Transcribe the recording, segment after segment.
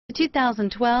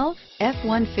2012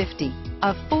 F-150.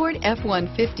 A Ford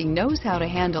F-150 knows how to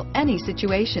handle any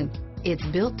situation. It's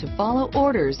built to follow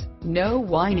orders, no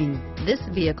whining. This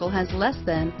vehicle has less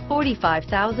than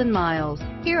 45,000 miles.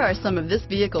 Here are some of this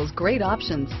vehicle's great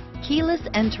options: keyless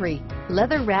entry,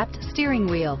 leather-wrapped steering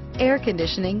wheel, air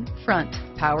conditioning, front,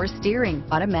 power steering,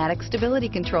 automatic stability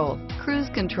control, cruise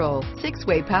control,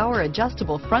 6-way power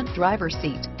adjustable front driver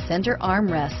seat, center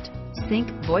armrest, sync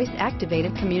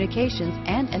voice-activated communications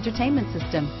and entertainment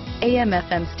system,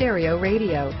 AM/FM stereo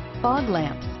radio, fog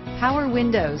lamps, power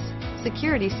windows,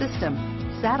 security system,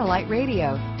 satellite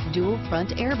radio, dual front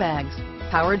airbags,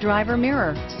 power driver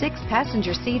mirror,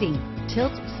 6-passenger seating,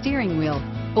 tilt steering wheel,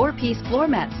 4-piece floor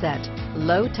mat set,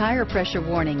 low tire pressure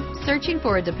warning. Searching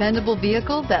for a dependable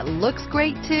vehicle that looks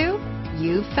great too?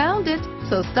 You found it,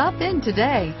 so stop in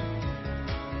today.